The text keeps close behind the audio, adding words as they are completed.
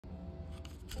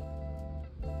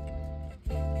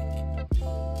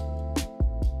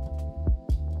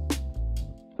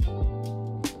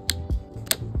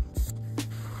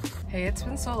Hey, it's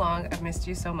been so long. I've missed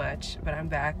you so much, but I'm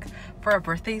back for a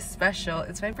birthday special.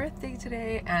 It's my birthday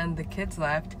today and the kids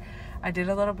left. I did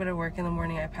a little bit of work in the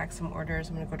morning. I packed some orders.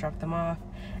 I'm gonna go drop them off.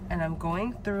 And I'm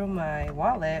going through my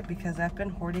wallet because I've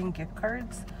been hoarding gift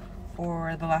cards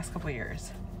for the last couple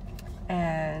years.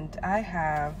 And I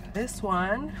have this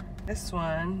one says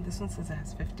it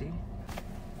has 50.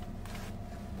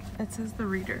 It says the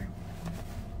reader.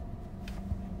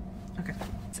 Okay,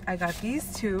 so I got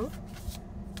these two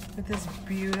with this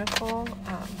beautiful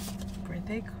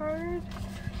birthday card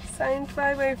signed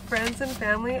by my friends and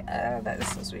family. That is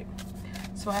so sweet.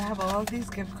 So I have all of these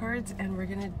gift cards and we're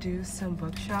gonna do some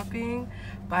book shopping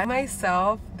by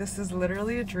myself. This is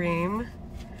literally a dream.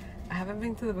 I haven't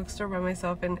been to the bookstore by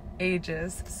myself in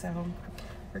ages, so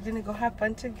we're gonna go have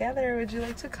fun together. Would you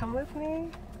like to come with me?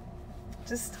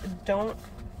 Just don't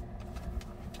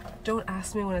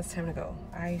ask me when it's time to go.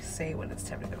 I say when it's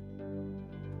time to go.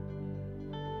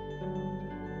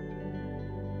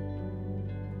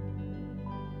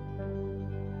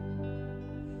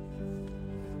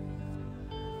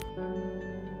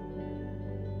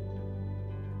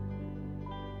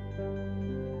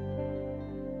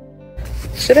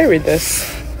 Should I read this?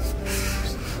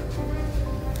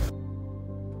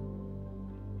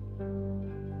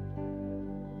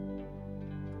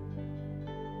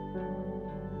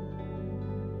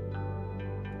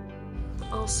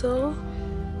 Also,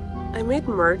 I made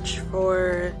merch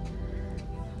for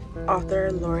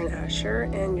author Lauren Asher,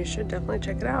 and you should definitely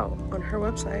check it out on her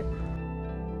website.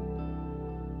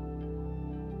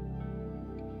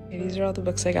 Okay, these are all the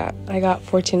books I got. I got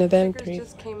 14 of them. Stickers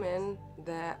just came in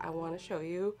that I want to show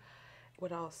you.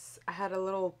 What else? I had a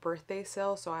little birthday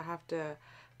sale, so I have to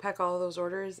pack all those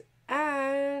orders.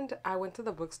 And I went to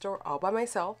the bookstore all by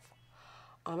myself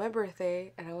on my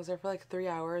birthday, and I was there for like 3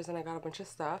 hours, and I got a bunch of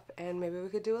stuff, and maybe we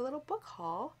could do a little book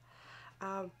haul.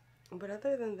 But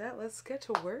other than that, let's get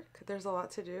to work. There's a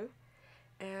lot to do,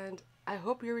 and I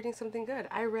hope you're reading something good.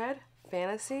 I read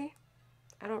fantasy.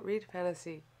 I don't read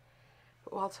fantasy,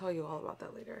 but I'll tell you all about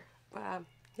that later. But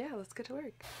yeah, let's get to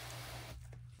work.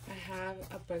 I have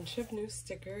a bunch of new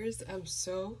stickers. I'm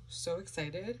so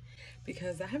excited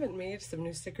because I haven't made some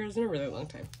new stickers in a really long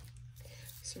time.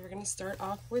 So we're gonna start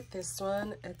off with this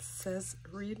one. It says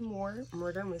Read More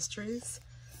Murder Mysteries.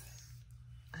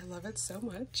 I love it so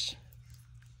much.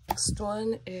 Next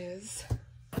one is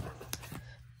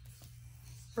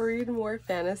Read More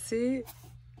Fantasy.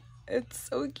 It's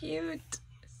so cute.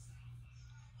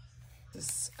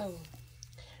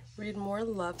 Read More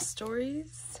Love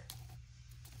Stories.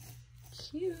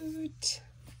 Cute.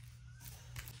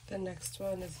 The next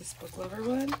one is this book lover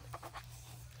one.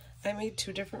 I made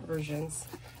two different versions.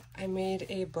 I made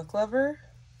a book lover,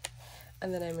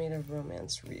 and then I made a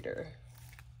romance reader.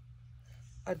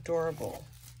 Adorable.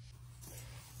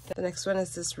 The next one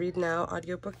is this Read Now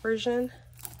audiobook version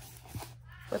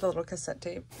with a little cassette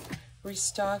tape.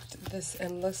 Restocked this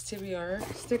Endless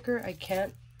TBR sticker. I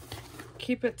can't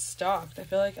keep it stocked. I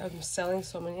feel like I'm selling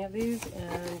so many of these,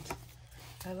 and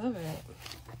I love it.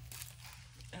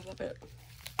 I love it.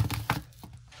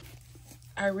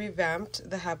 I revamped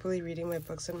the Happily Reading My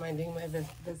Books and Minding My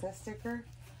Business sticker.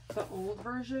 The old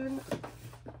version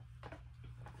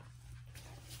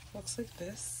looks like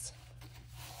this,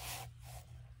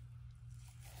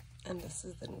 and this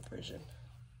is the new version.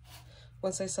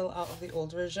 Once I sell out of the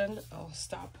old version, I'll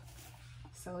stop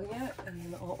selling it, and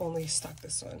then I'll only stock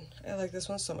this one. I like this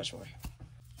one so much more.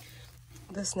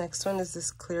 This next one is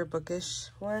this clear bookish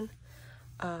one.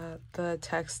 The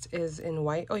text is in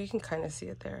white. Oh, you can kind of see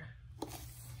it there.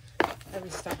 I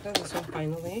restocked on this one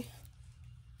finally.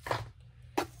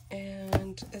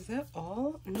 And is that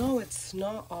all? No, it's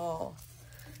not all.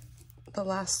 The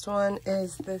last one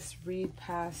is this Read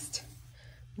Past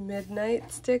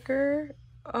Midnight sticker.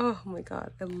 Oh my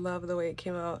god, I love the way it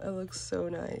came out. It looks so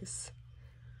nice.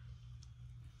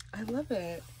 I love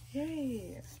it.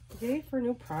 Yay. Yay for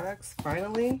new products,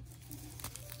 finally.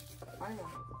 Finally.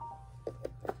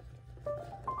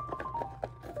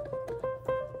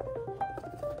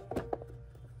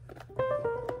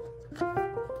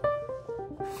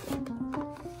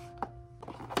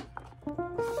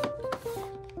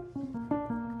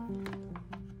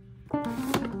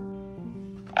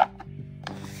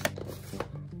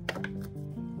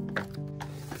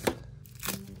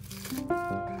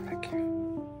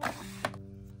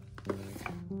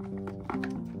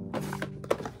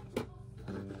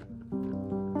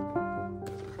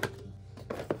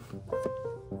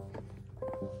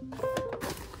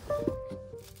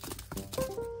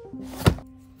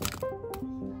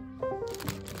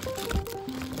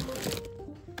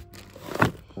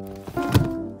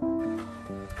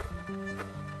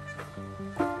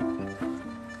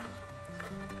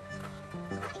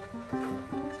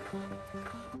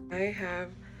 I have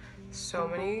so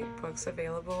many books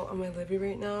available on my Libby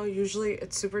right now. Usually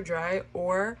it's super dry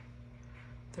or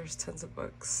there's tons of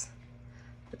books,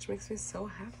 which makes me so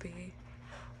happy.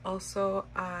 Also,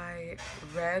 I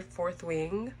read Fourth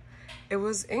Wing. It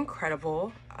was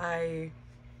incredible. I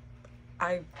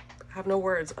have no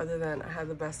words other than I had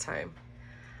the best time.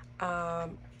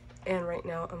 And right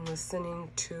now I'm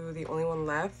listening to The Only One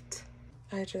Left.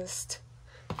 I just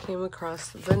came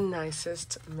across the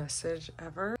nicest message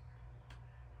ever.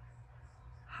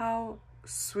 How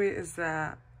sweet is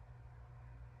that?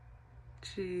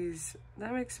 Jeez,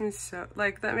 that makes me so,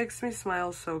 that makes me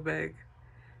smile so big.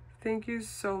 Thank you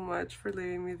so much for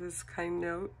leaving me this kind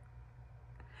note.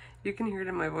 You can hear it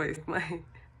in my voice, my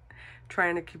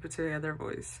trying to keep it together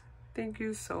voice. Thank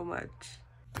you so much.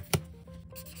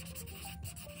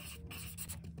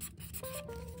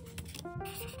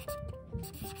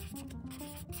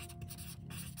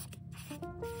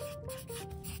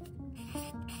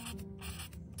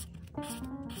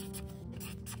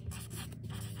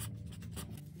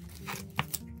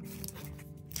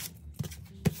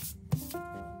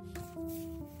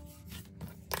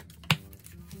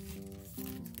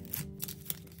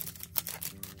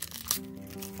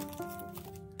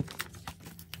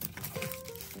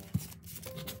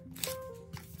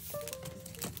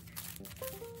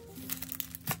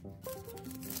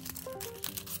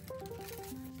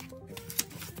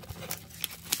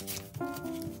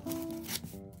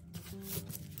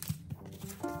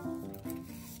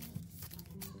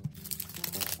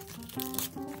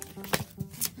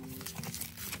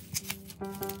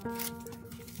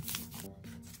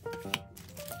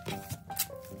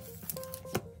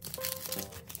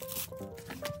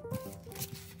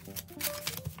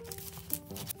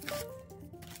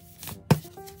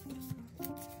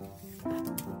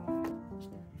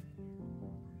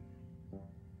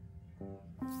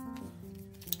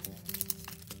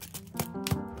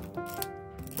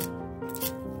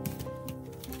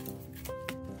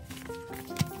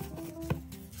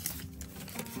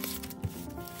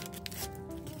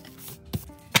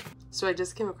 So I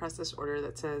just came across this order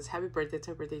that says, happy birthday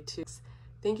to birthday 2.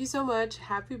 Thank you so much.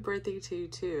 Happy birthday to you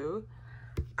too.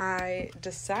 I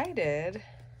decided,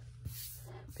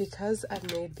 because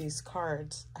I've made these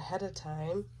cards ahead of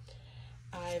time,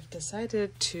 I've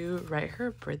decided to write her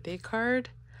a birthday card.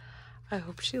 I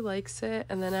hope she likes it.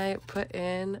 And then I put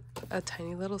in a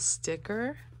tiny little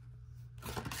sticker.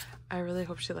 I really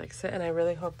hope she likes it. And I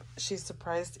really hope she's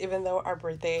surprised, even though our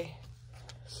birthday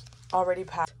already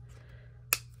passed.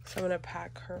 So I'm going to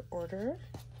pack her order.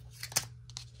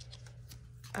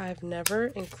 I've never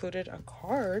included a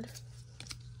card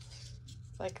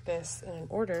like this in an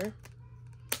order.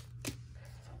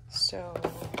 So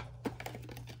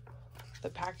the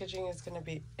packaging is going to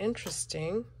be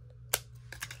interesting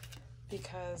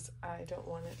because I don't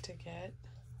want it to get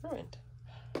ruined.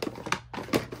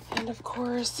 And of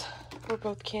course, we're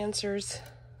both Cancers.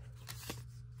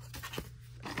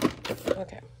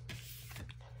 Okay.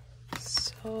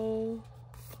 So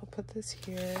I'll put this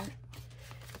here.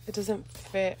 It doesn't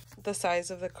fit. The size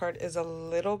of the card is a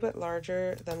little bit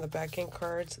larger than the backing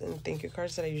cards and thank you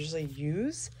cards that I usually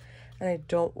use. And I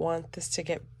don't want this to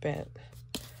get bent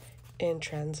in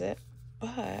transit.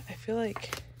 But I feel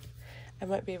like I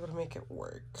might be able to make it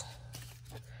work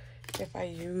if I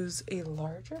use a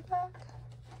larger back.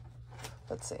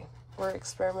 Let's see. We're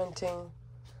experimenting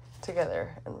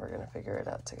together and we're going to figure it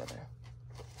out together.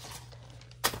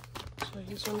 So I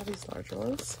use one of these larger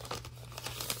ones.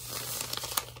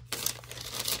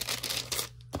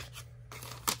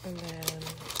 And then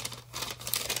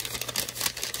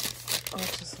I'll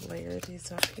just layer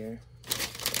these up here.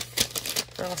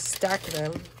 Or I'll stack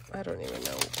them. I don't even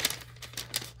know.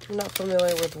 I'm not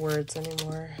familiar with words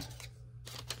anymore.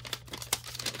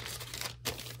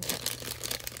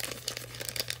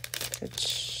 It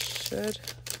should.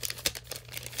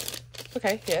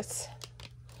 Okay, yes.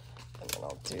 And then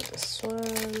I'll do this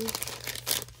one.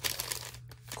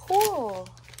 Cool.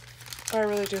 I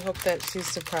really do hope that she's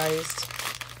surprised.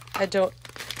 I don't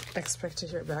expect to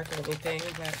hear back or anything,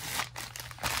 but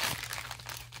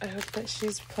I hope that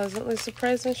she's pleasantly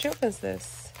surprised when she opens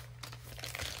this.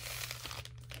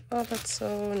 Oh, that's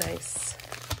so nice.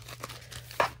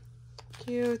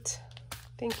 Cute.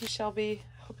 Thank you, Shelby.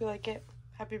 I hope you like it.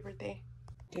 Happy birthday.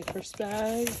 Okay, first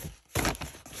bag.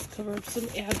 Let's cover up some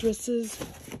addresses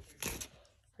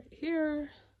right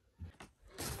here.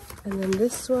 And then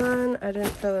this one, I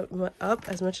didn't fill it up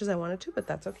as much as I wanted to, but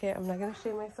that's okay. I'm not going to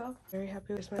shame myself. Very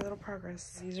happy with my little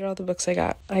progress. These are all the books I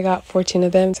got. I got 14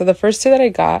 of them. So the first two that I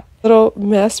got, little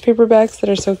mess paperbacks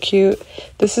that are so cute.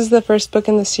 This is the first book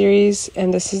in the series,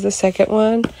 and this is the second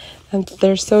one. And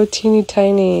they're so teeny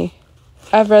tiny.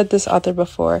 I've read this author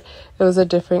before. It was a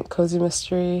different cozy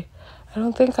mystery. I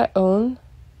don't think I own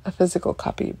a physical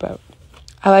copy, but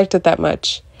I liked it that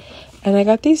much. And I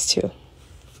got these two.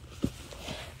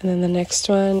 And then the next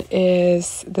one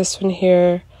is this one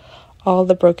here, All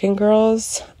the Broken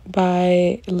Girls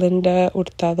by Linda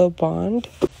Hurtado Bond.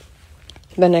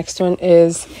 The next one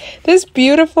is this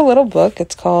beautiful little book.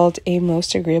 It's called A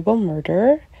Most Agreeable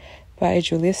Murder by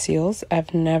Julia Seals.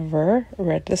 I've never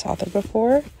read this author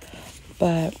before,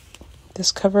 but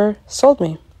this cover sold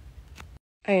me.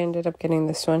 I ended up getting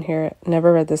this one here.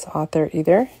 Never read this author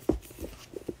either,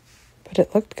 but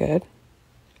it looked good.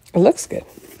 It looks good.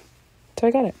 So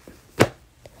I got it.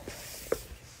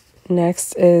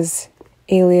 Next is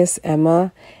Alias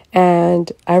Emma.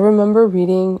 And I remember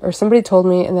reading, or somebody told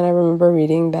me, and then I remember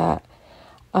reading that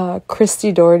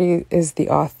Christy Doherty is the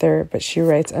author, but she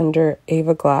writes under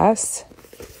Ava Glass.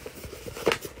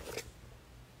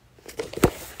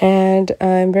 And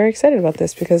I'm very excited about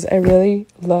this because I really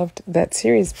loved that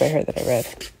series by her that I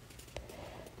read.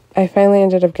 I finally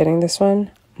ended up getting this one.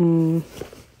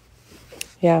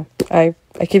 Yeah, I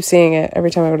keep seeing it every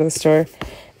time I go to the store.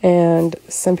 And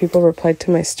some people replied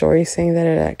to my story saying that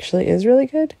it actually is really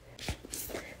good.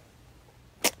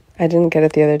 I didn't get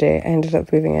it the other day. I ended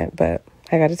up leaving it, but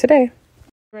I got it today.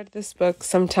 I read this book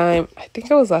sometime, I think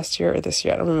it was last year or this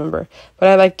year, I don't remember. But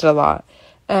I liked it a lot.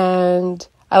 And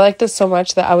I liked it so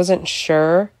much that I wasn't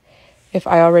sure if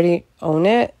I already own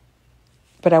it,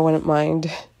 but I wouldn't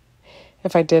mind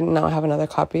if I did not have another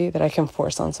copy that I can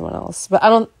force on someone else. But I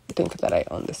don't think that I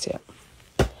own this yet.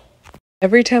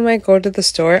 Every time I go to the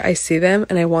store, I see them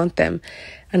and I want them,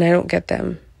 and I don't get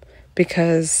them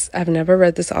because I've never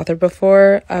read this author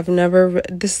before.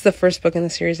 This is the first book in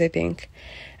the series, I think,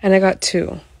 and I got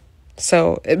two.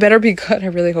 So it better be good. I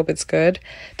really hope it's good.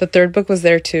 The third book was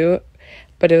there too,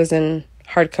 but it was in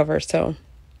hardcover, so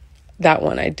that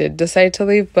one I did decide to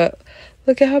leave, but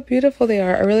look at how beautiful they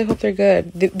are. I really hope they're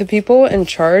good. The people in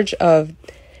charge of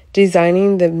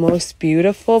designing the most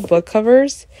beautiful book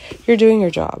covers, you're doing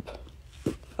your job.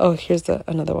 Oh, here's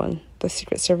another one. The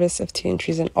Secret Service of Tea and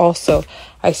Treason. Also,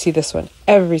 I see this one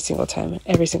every single time.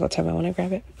 Every single time I want to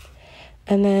grab it.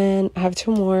 And then I have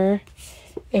two more.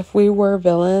 If We Were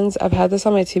Villains. I've had this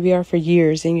on my TBR for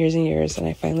years and years and years, and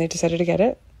I finally decided to get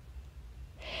it.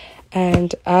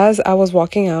 And as I was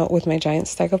walking out with my giant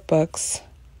stack of books,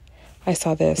 I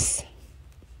saw this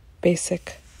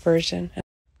basic version.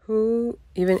 Who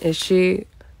even is she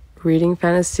reading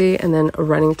fantasy and then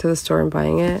running to the store and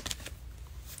buying it?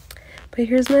 But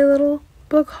here's my little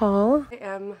book haul. I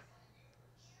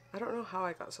don't know how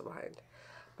I got so behind,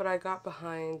 but I got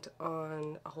behind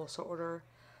on a wholesale order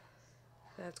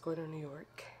that's going to New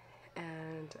York,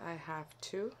 and I have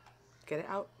to get it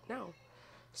out now.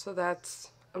 So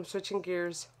I'm switching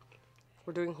gears.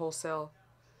 We're doing wholesale.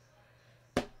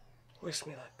 Wish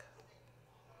me luck.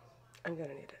 I'm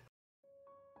gonna need it.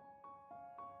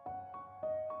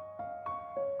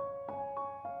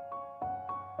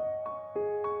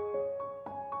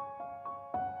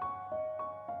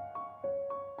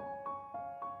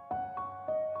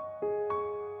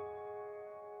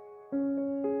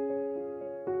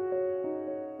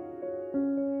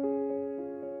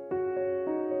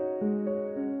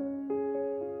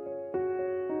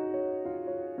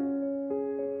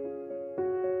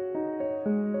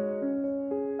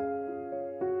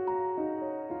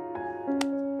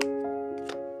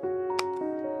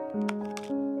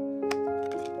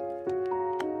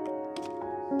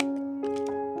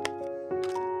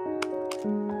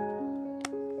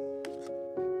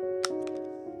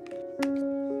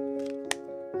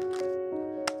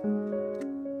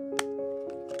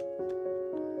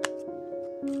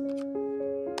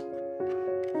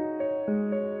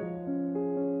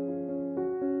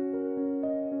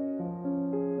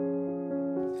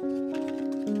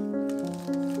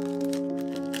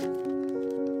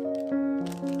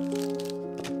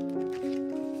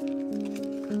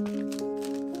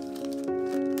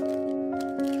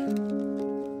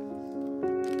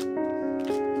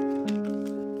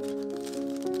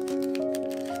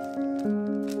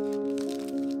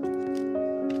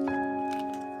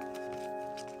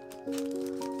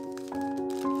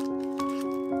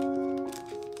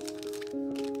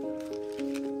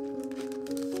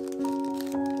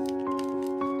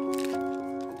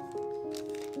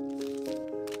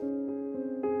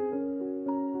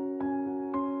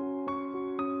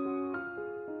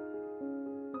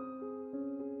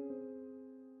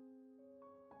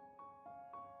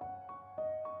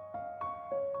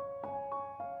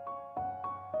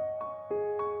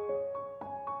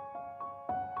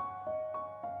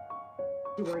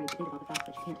 Too worried to think about the fact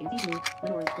that you can't see me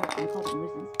when Nora's work and call button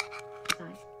listens.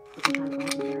 Besides, it's entirely wrong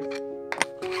to embarrass.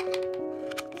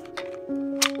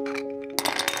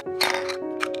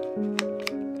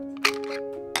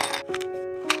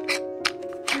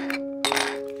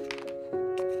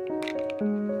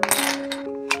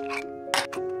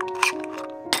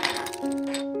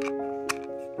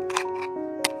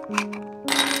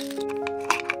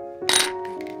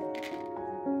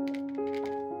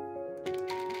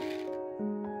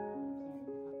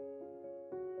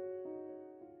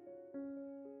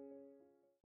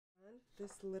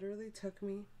 This literally took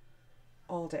me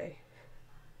all day.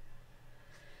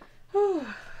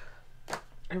 Oh,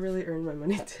 I really earned my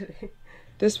money today.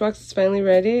 This box is finally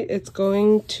ready. It's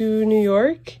going to New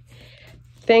York.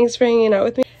 Thanks for hanging out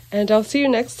with me, and I'll see you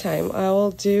next time. I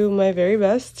will do my very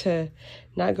best to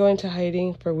not go into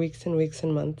hiding for weeks and weeks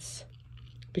and months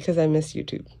because I miss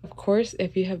YouTube. Of course,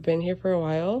 if you have been here for a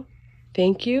while,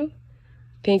 thank you.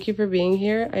 Thank you for being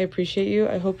here. I appreciate you.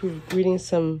 I hope you're reading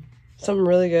something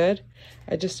really good.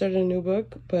 I just started a new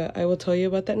book, but I will tell you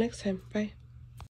about that next time. Bye.